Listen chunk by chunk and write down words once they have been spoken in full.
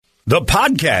The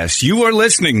podcast you are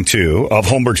listening to of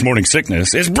Holmberg's Morning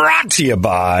Sickness is brought to you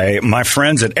by my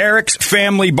friends at Eric's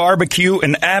Family Barbecue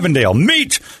in Avondale.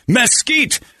 Meet,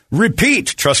 mesquite, repeat.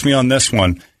 Trust me on this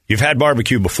one. You've had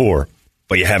barbecue before,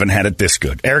 but you haven't had it this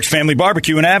good. Eric's Family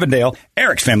Barbecue in Avondale,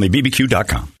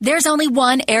 ericsfamilybbq.com. There's only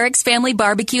one Eric's Family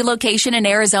Barbecue location in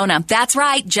Arizona. That's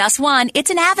right, just one. It's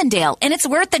in Avondale, and it's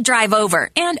worth the drive over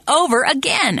and over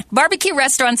again. Barbecue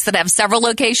restaurants that have several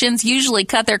locations usually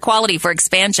cut their quality for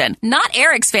expansion. Not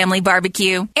Eric's Family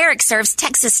Barbecue. Eric serves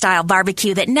Texas-style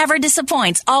barbecue that never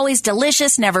disappoints, always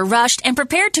delicious, never rushed, and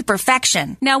prepared to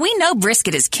perfection. Now, we know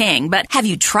brisket is king, but have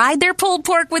you tried their pulled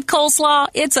pork with coleslaw?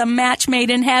 It's a match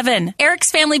made in heaven.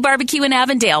 Eric's Family Barbecue in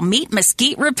Avondale. Meet,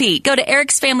 mesquite, repeat. Go to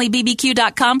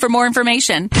ericsfamilybbq.com for more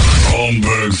information.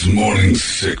 Holmberg's Morning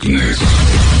Sickness.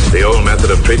 The old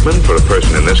method of treatment for a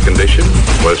person in this condition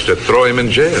was to throw him in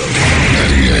jail.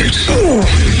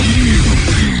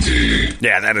 98.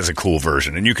 Yeah, that is a cool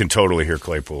version, and you can totally hear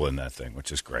Claypool in that thing,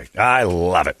 which is great. I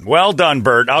love it. Well done,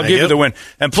 Bert. I'll give you the win.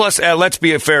 And plus, let's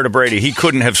be fair to Brady. He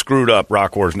couldn't have screwed up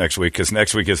Rock Wars next week because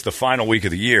next week is the final week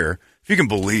of the year, if you can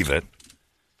believe it.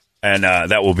 And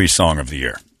that will be Song of the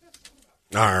Year.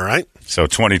 All right. So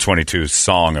 2022's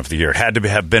Song of the Year had to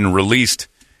have been released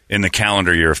in the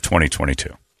calendar year of 2022.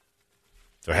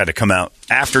 So it had to come out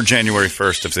after January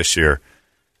 1st of this year,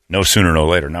 no sooner, no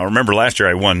later. Now, remember last year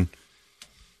I won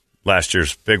last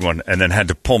year's big one and then had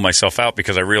to pull myself out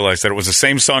because I realized that it was the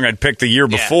same song I'd picked the year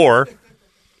before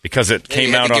because it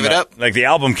came out on the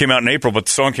album came out in April, but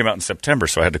the song came out in September,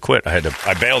 so I had to quit.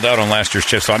 I bailed out on last year's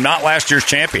chip, so I'm not last year's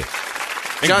champion.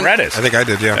 I think Brett is. I think I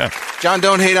did, yeah. John,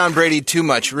 don't hate on Brady too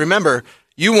much. Remember,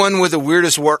 you won with the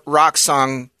weirdest rock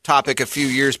song topic a few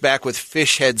years back with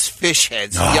Fish Heads, Fish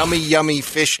Heads. Oh. Yummy, yummy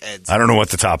Fish Heads. I don't know what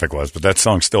the topic was, but that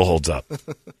song still holds up.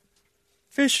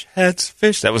 Fish Heads,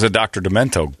 Fish. That was a Dr.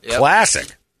 Demento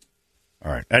classic.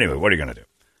 All right. Anyway, what are you going to do?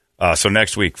 So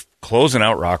next week, closing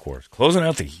out Rock Wars. Closing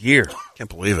out the year. Can't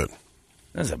believe it.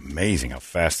 That's amazing how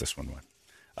fast this one went.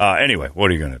 Anyway, what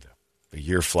are you going to do? The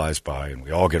year flies by, and we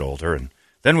all get older, and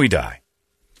then we die.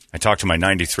 I talked to my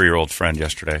 93-year-old friend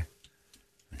yesterday,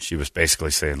 and she was basically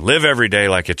saying, live every day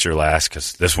like it's your last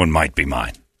because this one might be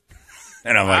mine.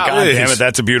 And I'm like, God damn it,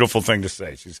 that's a beautiful thing to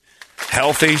say. She's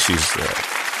healthy. She's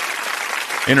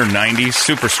in her 90s,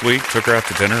 super sweet. Took her out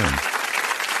to dinner, and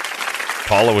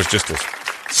Paula was just as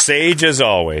sage as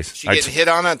always. She get hit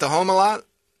on at the home a lot?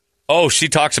 Oh, she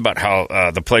talks about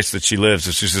how the place that she lives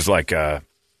is just like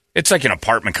it's like an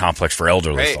apartment complex for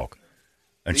elderly folk.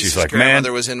 And she's like, man,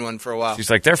 grandmother was in one for a while.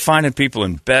 She's like, they're finding people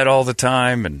in bed all the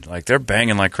time, and like they're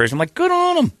banging like crazy. I'm like, good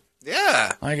on them.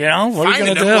 Yeah. Like, what are you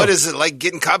going to do? What is it, like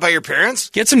getting caught by your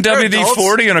parents? Get some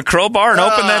WD-40 and a crowbar and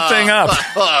open that thing up.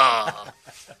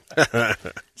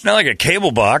 It's not like a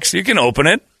cable box. You can open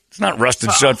it. It's not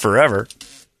rusted shut forever.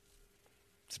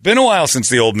 It's been a while since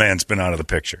the old man's been out of the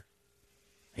picture.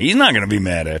 He's not going to be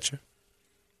mad at you.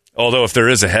 Although if there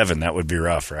is a heaven, that would be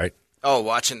rough, right? Oh,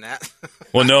 watching that?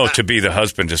 Well, no, to be the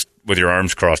husband just with your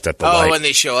arms crossed at the light. Oh, when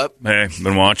they show up? Hey,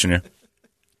 been watching you.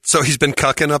 So he's been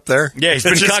cucking up there? Yeah, he's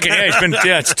been cucking.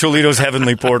 Yeah, it's Toledo's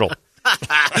heavenly portal.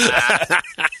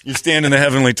 You stand in the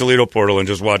heavenly Toledo portal and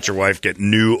just watch your wife get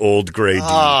new old gray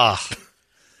dean.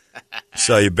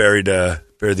 So you buried the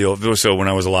old... So when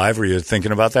I was alive, were you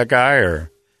thinking about that guy,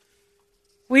 or...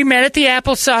 We met at the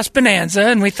Applesauce Bonanza,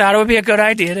 and we thought it would be a good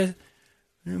idea to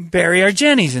bury our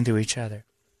Jennies into each other.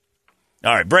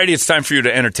 All right, Brady, it's time for you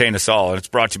to entertain us all, and it's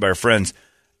brought to you by our friends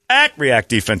at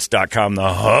reactdefense.com,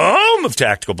 the home of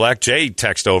Tactical Black. Jay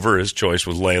texted over his choice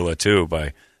with Layla, too,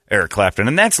 by Eric Clapton,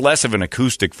 and that's less of an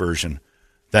acoustic version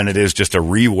than it is just a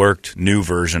reworked new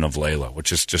version of Layla,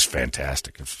 which is just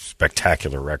fantastic. It's a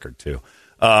spectacular record, too.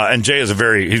 And Jay is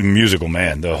he's a musical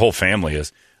man. The whole family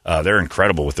is. They're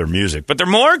incredible with their music, but they're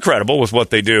more incredible with what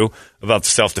they do about the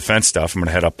self-defense stuff. I'm going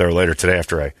to head up there later today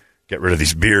after I get rid of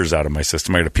these beers out of my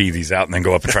system. I'm going to pee these out and then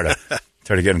go up and try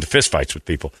to get into fistfights with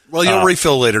people. Well, you'll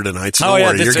refill later tonight, so don't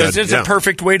worry. You're good. This is a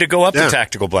perfect way to go up to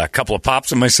Tactical Black. Couple of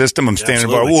pops in my system. I'm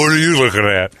standing by. What are you looking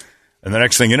at? And the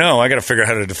next thing you know, I got to figure out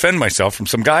how to defend myself from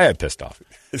some guy I pissed off.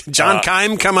 John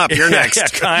Keim, come up. You're next. Yeah,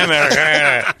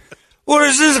 Keim. What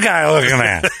is this guy looking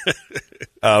at?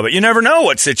 But you never know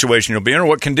what situation you'll be in or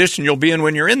what condition you'll be in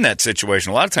when you're in that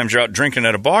situation. A lot of times you're out drinking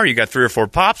at a bar, you got 3 or 4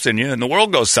 pops in you, and the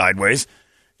world goes sideways.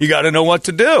 You got to know what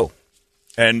to do.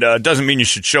 And it doesn't mean you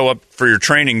should show up for your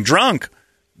training drunk,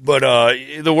 but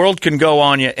the world can go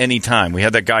on you anytime. We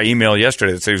had that guy email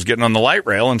yesterday that said he was getting on the light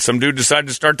rail, and some dude decided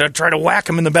to try to whack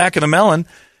him in the back of the melon.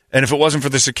 And if it wasn't for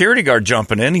the security guard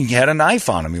jumping in, he had a knife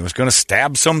on him. He was going to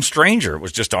stab some stranger. It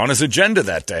was just on his agenda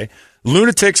that day.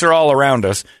 Lunatics are all around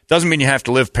us. Doesn't mean you have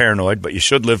to live paranoid, but you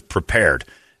should live prepared.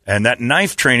 And that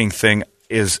knife training thing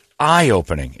is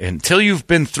eye-opening. Until you've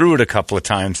been through it a couple of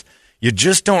times, you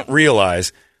just don't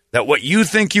realize that what you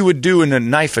think you would do in a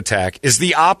knife attack is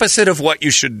the opposite of what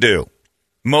you should do.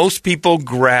 Most people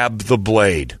grab the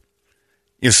blade.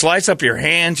 You slice up your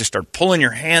hands, you start pulling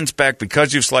your hands back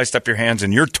because you've sliced up your hands,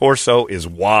 and your torso is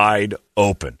wide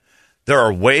open. There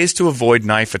are ways to avoid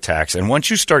knife attacks, and once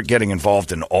you start getting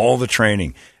involved in all the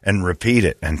training and repeat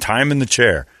it and time in the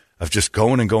chair of just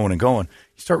going and going and going,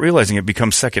 you start realizing it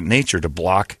becomes second nature to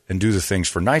block and do the things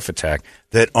for knife attack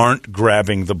that aren't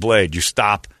grabbing the blade. You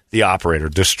stop the operator,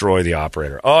 destroy the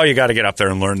operator. Oh, you got to get up there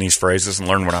and learn these phrases and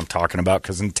learn what I'm talking about,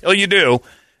 because until you do,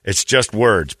 it's just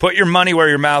words. Put your money where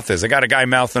your mouth is. I got a guy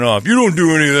mouthing off, "You don't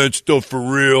do any of that stuff for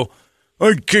real.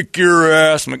 I'd kick your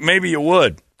ass." Maybe you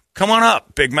would. Come on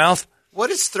up, big mouth. What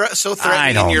is so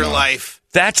threatening in your life?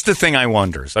 That's the thing I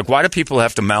wonder. It's like, why do people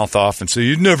have to mouth off and say,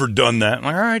 "You've never done that"? I'm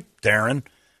like, all right, Darren,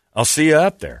 I'll see you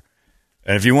up there.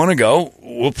 And if you want to go,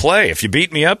 we'll play. If you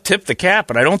beat me up, tip the cap.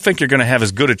 But I don't think you're going to have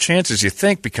as good a chance as you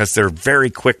think, because they're very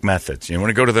quick methods. You want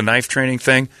to go to the knife training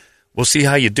thing? We'll see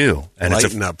how you do. And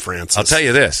Lighten up, Francis. I'll tell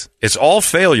you this. It's all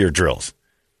failure drills.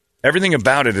 Everything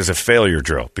about it is a failure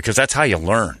drill, because that's how you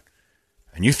learn.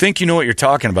 And you think you know what you're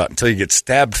talking about until you get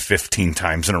stabbed 15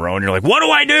 times in a row, and you're like, what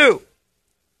do I do?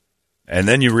 And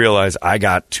then you realize, I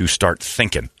got to start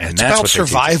thinking. And it's that's about what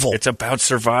survival. It's about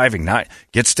surviving. Not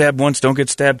get stabbed once, don't get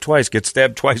stabbed twice. Get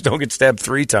stabbed twice, don't get stabbed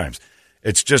 3 times.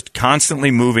 It's just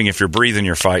constantly moving. If you're breathing,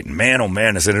 you're fighting. Man, oh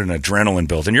man, is it an adrenaline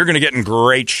build. And you're going to get in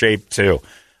great shape, too.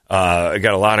 I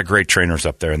got a lot of great trainers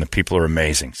up there, and the people are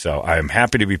amazing. So I am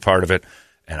happy to be part of it,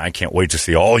 and I can't wait to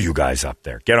see all you guys up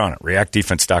there. Get on it,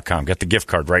 reactdefense.com. Get the gift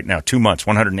card right now. 2 months,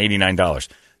 $189.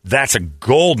 That's a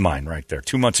gold mine right there.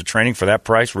 2 months of training for that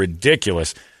price,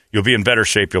 ridiculous. You'll be in better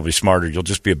shape. You'll be smarter. You'll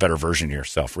just be a better version of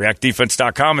yourself.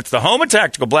 reactdefense.com. It's the home of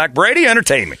Tactical Black. Brady,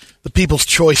 entertain me. The People's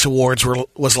Choice Awards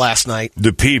was last night.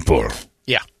 The people.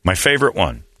 Yeah. My favorite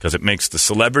one, because it makes the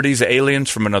celebrities aliens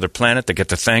from another planet that get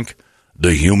to thank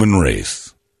the human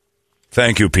race.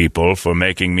 Thank you, people, for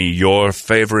making me your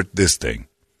favorite this thing.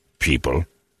 People.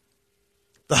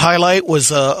 The highlight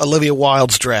was Olivia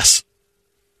Wilde's dress.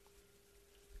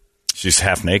 She's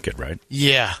half naked, right?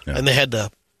 Yeah. And they had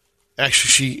to... Actually,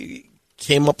 she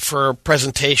came up for a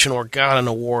presentation or got an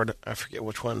award. I forget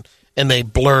which one. And they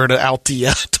blurred out the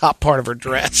top part of her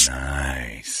dress.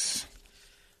 Nice.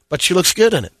 But she looks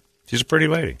good in it. She's a pretty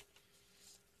lady.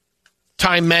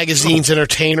 Time Magazine's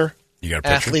entertainer. You got a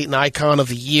picture? Athlete and icon of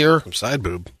the year. Some side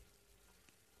boob.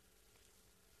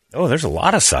 Oh, there's a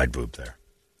lot of side boob there.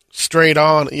 Straight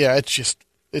on. Yeah, it's just...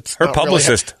 It's her not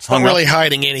publicist really, it's not really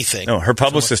hiding anything. No, her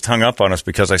publicist hung up on us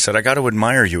because I said, I got to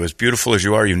admire you. As beautiful as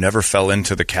you are, you never fell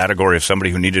into the category of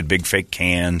somebody who needed big fake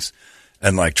cans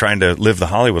and like trying to live the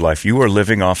Hollywood life. You are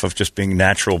living off of just being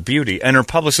natural beauty. And her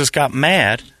publicist got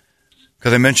mad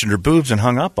because I mentioned her boobs and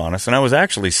hung up on us. And I was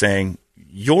actually saying,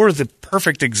 you're the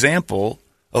perfect example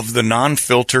of the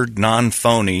non-filtered,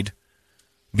 non-phonied,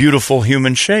 beautiful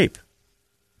human shape.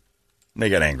 And they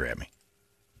got angry at me.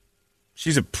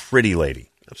 She's a pretty lady.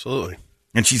 Absolutely.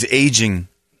 And she's aging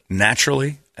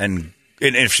naturally, and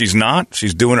if she's not,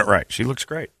 she's doing it right. She looks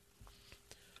great.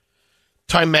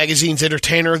 Time Magazine's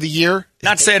Entertainer of the Year.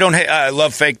 Not to say I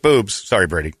love fake boobs. Sorry,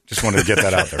 Brady. Just wanted to get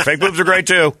that out there. Fake boobs are great,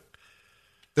 too.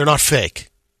 They're not fake.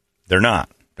 They're not.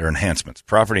 They're enhancements,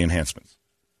 property enhancements.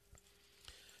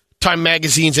 Time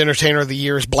Magazine's Entertainer of the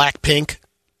Year is Blackpink.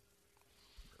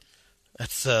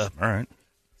 That's all right.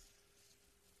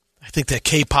 I think that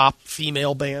K-pop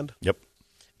female band. Yep.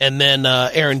 And then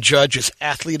Aaron Judge is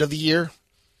Athlete of the Year.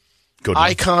 Good one.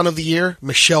 Icon of the Year,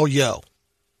 Michelle Yeoh.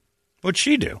 What'd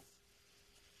she do?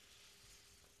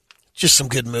 Just some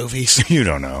good movies. You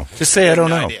don't know. Just say I don't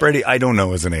know. Idea. Brady, I don't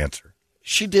know is an answer.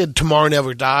 She did Tomorrow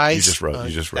Never Dies. You just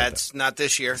wrote That's that. not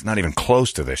this year. It's not even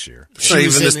close to this year. It's not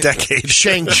even this decade.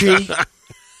 Shang-Chi.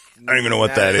 I don't even know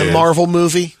what that is. The Marvel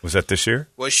movie. Was that this year?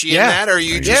 Was she in that, or are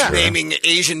you just naming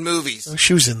Asian movies? Oh,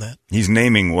 she was in that. He's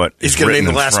naming what He's going to name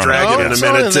The Last Dragon in a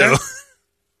minute, too.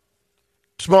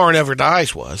 Tomorrow Never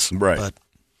Dies was. Right. But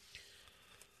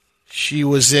she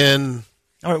was in...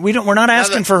 All right, we're not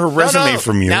asking for her resume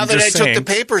from you. Now that I saying. took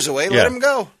the papers away, let him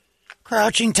go.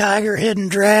 Crouching Tiger, Hidden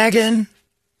Dragon.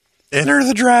 Enter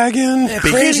the Dragon.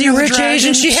 Crazy Rich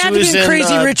Asians. She had to be in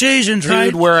Crazy Rich Asians,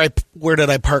 right? Where did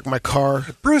I park my car?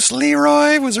 Bruce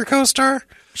Leroy was her co-star.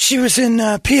 She was in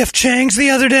P.F. Chang's the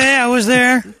other day. I was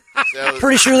there.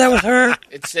 Pretty sure that was her.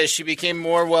 It says she became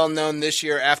more well-known this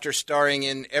year after starring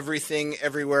in Everything,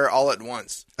 Everywhere, All at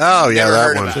Once. Oh, yeah,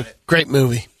 that one. Great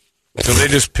movie. So they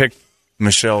just picked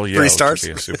Michelle Yeoh 3 stars? to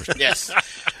be a superstar. Yes.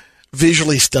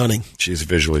 Visually stunning. She's a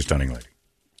visually stunning lady.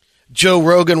 Joe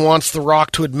Rogan wants The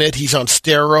Rock to admit he's on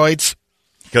steroids.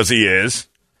 Because he is.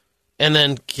 And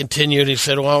then continued. He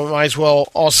said, well, might as well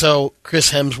also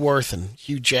Chris Hemsworth and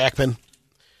Hugh Jackman.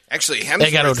 Actually, They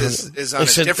Hemsworth is on a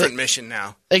said different mission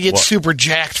now. They get What? super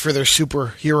jacked for their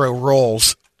superhero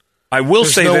roles. I will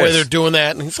There's say no way this. they're doing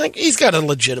that. And he's got a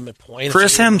legitimate point.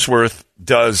 Chris Hemsworth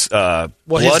does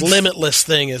His limitless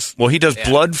thing is. Well, he does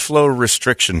blood flow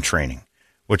restriction training,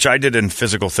 which I did in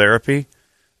physical therapy.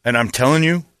 And I'm telling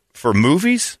you, for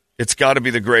movies, it's got to be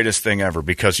the greatest thing ever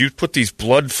because you put these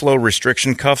blood flow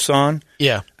restriction cuffs on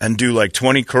Yeah. and do like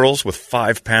 20 curls with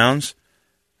 5 pounds.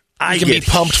 I can get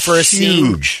be pumped for a scene.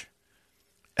 huge.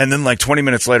 And then like 20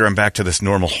 minutes later, I'm back to this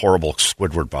normal, horrible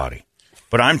Squidward body.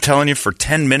 But I'm telling you, for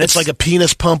 10 minutes... It's like a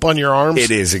penis pump on your arms.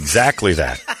 It is exactly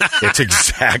that. It's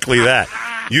exactly that.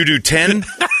 You do 10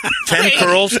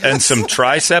 curls and some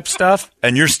tricep stuff,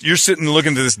 and you're sitting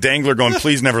looking at this dangler going,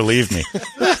 please never leave me.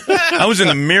 I was in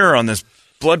the mirror on this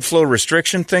blood flow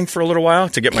restriction thing for a little while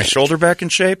to get my shoulder back in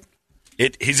shape.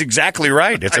 He's exactly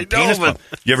right. It's a penis pump.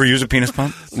 You ever use a penis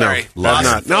pump? Sorry. Love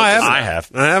it. No, I haven't. I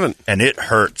have. I haven't. And it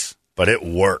hurts, but it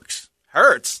works.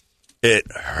 Hurts.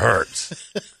 It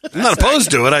hurts. I'm not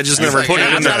opposed to it. I just never like, put yeah, it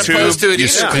in I'm the not tube. opposed to it You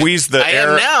either. squeeze the I air.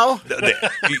 am now.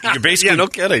 You basically, Yeah, no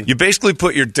kidding. You basically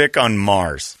put your dick on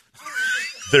Mars.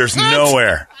 There's no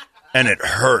air, and it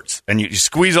hurts. And you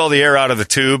squeeze all the air out of the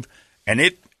tube, and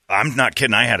I'm not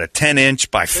kidding. I had a 10-inch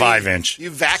by 5-inch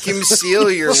You vacuum seal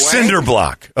your cinder wang?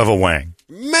 block of a wang.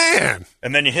 Man.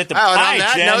 And then you hit the... Oh, and on Hi,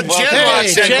 that Jen. note, Welcome. Jen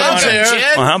walks in. Jen's Welcome, here.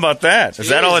 Jen. Well, how about that? Is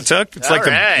that all it took? It's like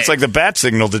All right. it's like the bat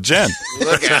signal to Jen.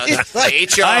 Look out.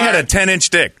 HR. I had a 10-inch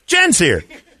dick. Jen's here.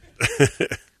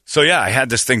 So, yeah, I had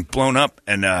this thing blown up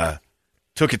and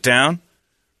took it down.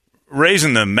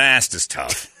 Raising the mast is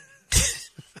tough.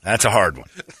 That's a hard one.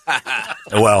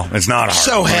 Well, it's not hard.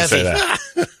 So Let me say heavy.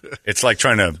 that. It's like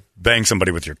trying to bang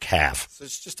somebody with your calf. So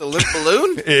it's just a limp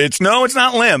balloon? It's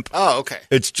not limp. Oh, okay.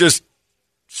 It's just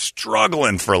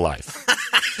struggling for life.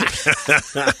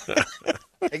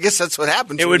 I guess that's what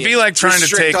happens. It when would you be like trying to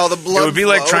restrict take all the blood it would be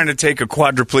like flow. trying to take a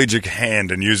quadriplegic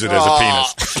hand and use it as a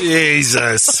penis.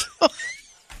 Jesus.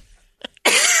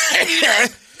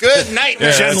 Good night,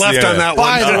 nurse. Jen left on that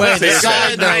By one. the way, Yeah. side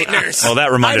Good night, note. nurse. Well, that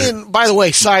I reminded didn't. By the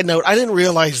way, side note. I didn't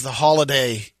realize the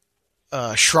holiday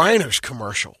Shriners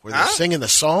commercial where they're singing the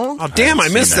song. Oh, damn, I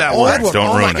missed that Oh, one. Edward, Don't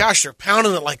oh my ruin it. gosh, they're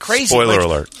pounding it like crazy. Spoiler Like,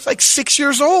 alert. It's like 6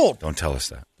 years old. Don't tell us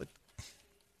that.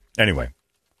 Anyway,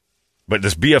 but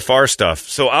this BFR stuff.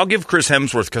 So I'll give Chris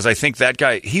Hemsworth because I think that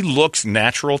guy, he looks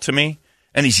natural to me,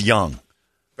 and he's young.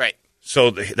 Right. So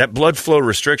that blood flow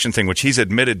restriction thing, which he's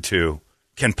admitted to,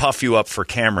 can puff you up for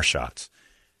camera shots.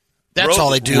 That's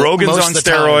all they do. Rogan's most on of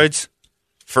the time. steroids.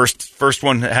 First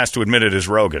one that has to admit it is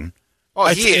Rogan. Oh,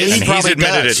 he He is. And he's probably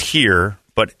admitted does. it here,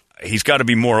 but he's got to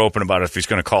be more open about it if he's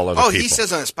going to call other people. He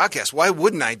says on his podcast, why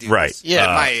wouldn't I do Right. this Yeah.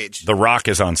 at my age? The Rock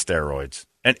is on steroids.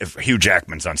 And if Hugh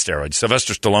Jackman's on steroids.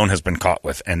 Sylvester Stallone has been caught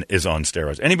with and is on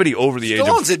steroids. Anybody over the age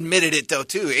Stallone's of... admitted it, though,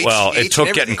 too. Well, it took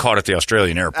and getting everything. caught at the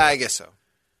Australian airport. I guess so.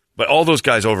 But all those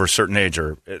guys over a certain age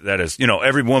are, that is,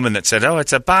 every woman that said, oh,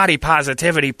 it's a body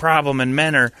positivity problem and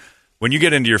men are... When you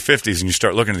get into your 50s and you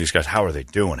start looking at these guys, how are they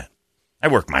doing it? I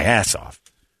work my ass off.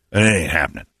 And it ain't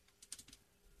happening.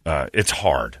 It's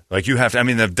hard. Like you have to,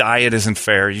 the diet isn't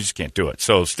fair. You just can't do it.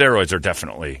 So steroids are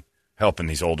definitely helping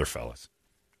these older fellas.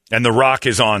 And The Rock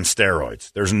is on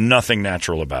steroids. There's nothing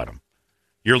natural about him.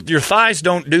 Your thighs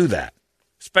don't do that.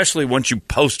 Especially once you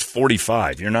post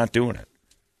 45. You're not doing it.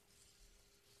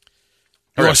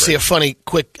 You want to see a funny,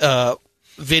 quick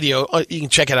video? You can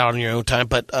check it out on your own time.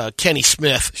 But Kenny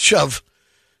Smith shoved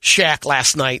Shaq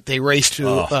last night. They raced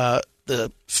to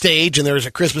the stage, and there was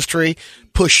a Christmas tree.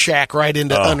 Pushed Shaq right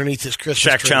into underneath his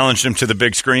Christmas Shaq tree. challenged him to the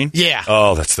big screen? Yeah.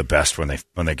 Oh, that's the best when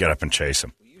they get up and chase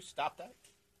him. Will you stop that?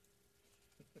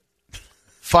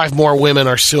 5 more women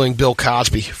are suing Bill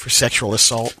Cosby for sexual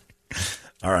assault.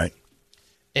 All right.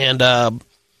 And Not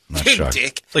Big shocked.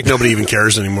 dick. It's like nobody even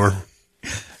cares anymore.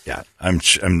 Yeah,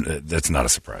 that's not a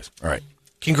surprise. All right.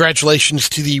 congratulations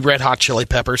to the Red Hot Chili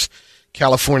Peppers.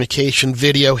 Californication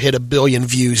video hit 1 billion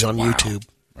views on YouTube.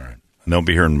 All right. And they'll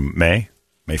be here in May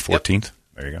 14th.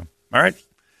 There you go. All right.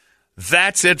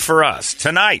 That's it for us.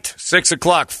 Tonight, 6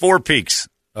 o'clock, Four Peaks.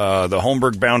 The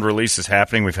Holmberg Bound release is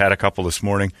happening. We've had a couple this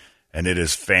morning, and it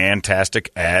is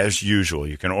fantastic as usual.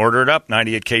 You can order it up,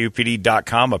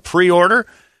 98kupd.com, a pre-order.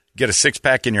 Get a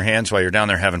 6-pack in your hands while you're down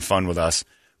there having fun with us,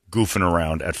 goofing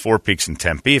around at Four Peaks in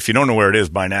Tempe. If you don't know where it is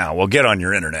by now, well, get on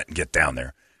your internet and get down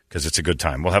there because it's a good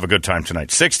time. We'll have a good time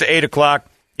tonight. 6 to 8 o'clock,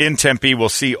 in Tempe. We'll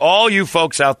see all you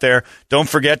folks out there. Don't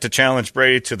forget to challenge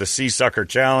Brady to the Sea Sucker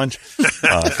Challenge.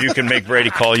 If you can make Brady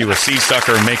call you a sea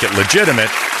sucker and make it legitimate,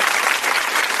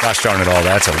 gosh darn it all,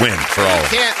 that's a win for all of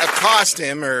us. You can't accost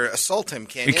him or assault him,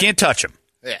 can you? You can't touch him.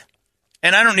 Yeah.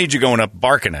 And I don't need you going up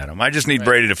barking at him. I just need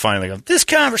Brady to finally go, This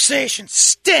conversation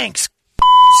stinks,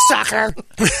 sucker.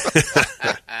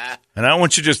 and I don't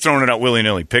want you just throwing it out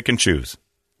willy-nilly. Pick and choose.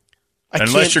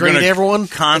 Unless you're gonna everyone,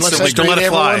 constantly unless I grade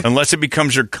everyone, unless it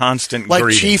becomes your constant like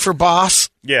greeting. chief or boss.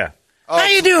 Yeah. How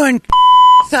you doing,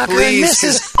 sucker Please.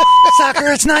 and Mrs.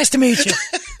 Sucker? It's nice to meet you.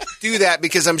 Do that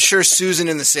because I'm sure Susan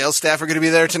and the sales staff are going to be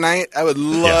there tonight. I would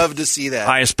love to see that.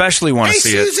 I especially want to Hey,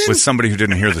 see Susan. it with somebody who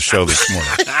didn't hear the show this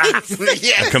morning.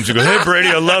 Yeah. Comes and goes, hey, Brady,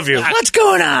 I love you. What's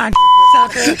going on,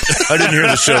 sucker? I didn't hear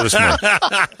the show this morning.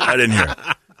 I didn't hear it.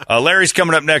 Larry's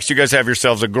coming up next. You guys have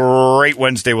yourselves a great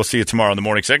Wednesday. We'll see you tomorrow in the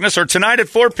Morning Sickness or tonight at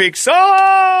Four Peaks.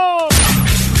 Oh!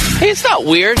 Hey, it's not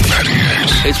weird.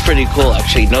 It's pretty cool,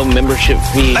 actually. No membership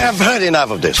fee. I have heard enough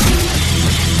of this.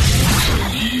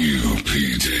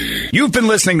 You've been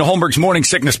listening to Holmberg's Morning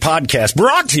Sickness Podcast,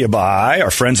 brought to you by our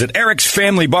friends at Eric's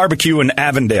Family Barbecue in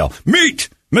Avondale. Meet,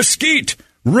 mesquite,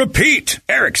 repeat.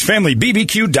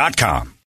 Eric'sFamilyBBQ.com.